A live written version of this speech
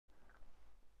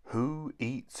Who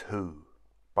Eats Who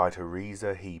by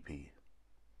Teresa Heapy.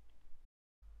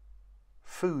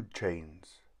 Food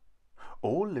chains.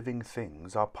 All living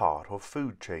things are part of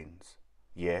food chains.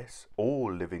 Yes,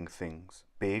 all living things,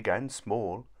 big and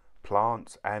small,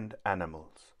 plants and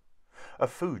animals. A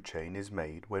food chain is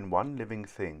made when one living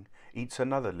thing eats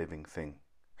another living thing,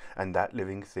 and that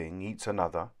living thing eats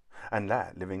another, and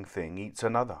that living thing eats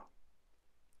another.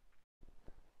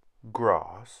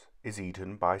 Grass is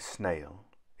eaten by snail,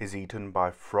 is eaten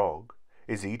by frog,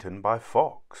 is eaten by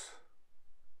fox.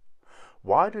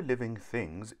 Why do living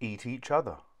things eat each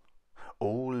other?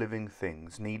 All living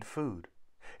things need food.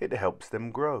 It helps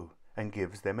them grow and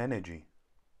gives them energy.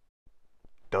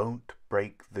 Don't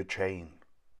break the chain.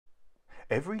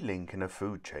 Every link in a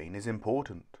food chain is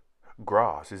important.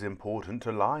 Grass is important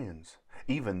to lions,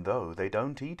 even though they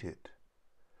don't eat it.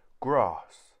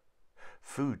 Grass.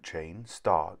 Food chain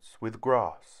starts with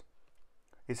grass.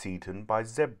 It's eaten by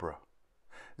zebra.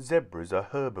 Zebras are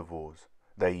herbivores.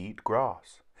 They eat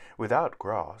grass. Without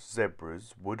grass,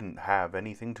 zebras wouldn't have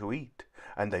anything to eat,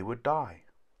 and they would die.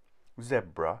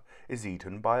 Zebra is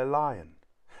eaten by a lion.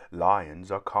 Lions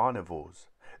are carnivores.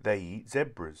 They eat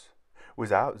zebras.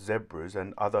 Without zebras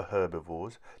and other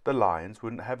herbivores, the lions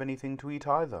wouldn't have anything to eat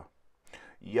either.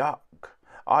 Yuck!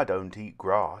 I don't eat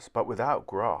grass, but without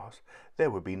grass, there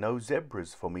would be no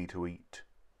zebras for me to eat.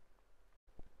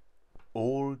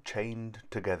 All chained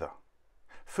together.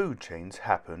 Food chains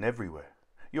happen everywhere.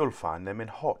 You'll find them in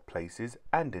hot places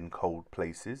and in cold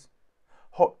places.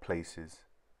 Hot places.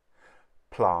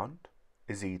 Plant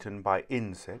is eaten by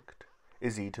insect,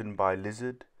 is eaten by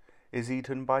lizard, is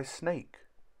eaten by snake.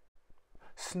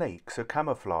 Snakes are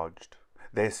camouflaged.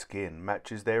 Their skin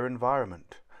matches their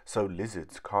environment, so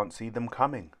lizards can't see them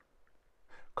coming.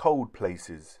 Cold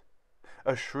places.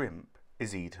 A shrimp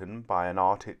is eaten by an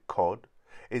Arctic cod,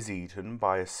 is eaten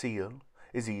by a seal,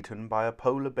 is eaten by a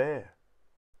polar bear.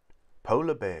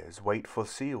 Polar bears wait for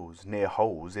seals near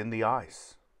holes in the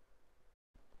ice.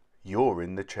 You're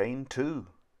in the chain too.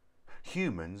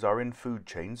 Humans are in food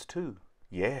chains too.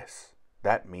 Yes,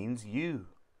 that means you.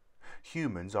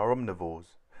 Humans are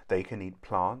omnivores. They can eat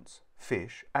plants,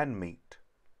 fish, and meat.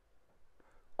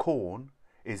 Corn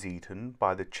is eaten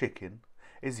by the chicken,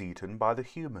 is eaten by the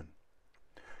human.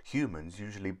 Humans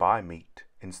usually buy meat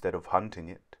instead of hunting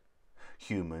it.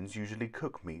 Humans usually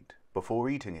cook meat before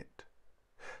eating it.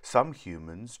 Some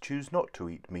humans choose not to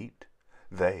eat meat.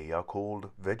 They are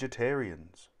called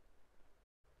vegetarians.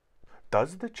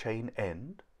 Does the chain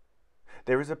end?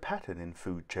 There is a pattern in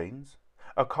food chains.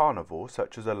 A carnivore,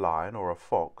 such as a lion or a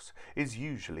fox, is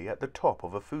usually at the top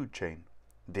of a food chain.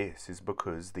 This is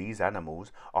because these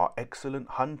animals are excellent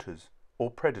hunters or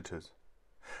predators.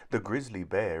 The grizzly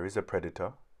bear is a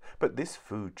predator, but this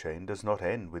food chain does not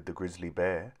end with the grizzly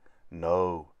bear.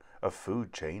 No, a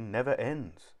food chain never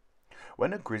ends.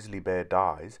 When a grizzly bear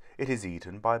dies, it is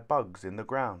eaten by bugs in the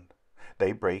ground.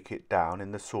 They break it down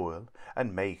in the soil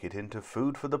and make it into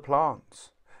food for the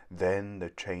plants. Then the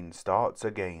chain starts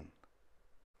again.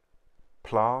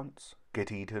 Plants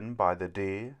get eaten by the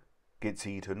deer, gets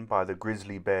eaten by the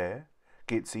grizzly bear,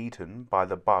 gets eaten by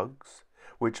the bugs,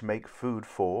 which make food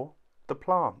for the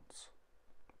plants.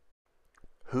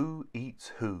 Who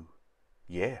eats who?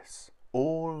 Yes,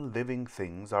 all living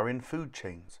things are in food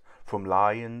chains, from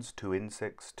lions to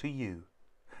insects to you.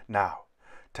 Now,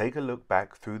 take a look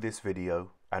back through this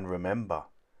video and remember,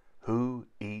 who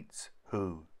eats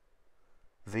who?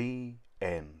 The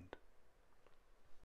end.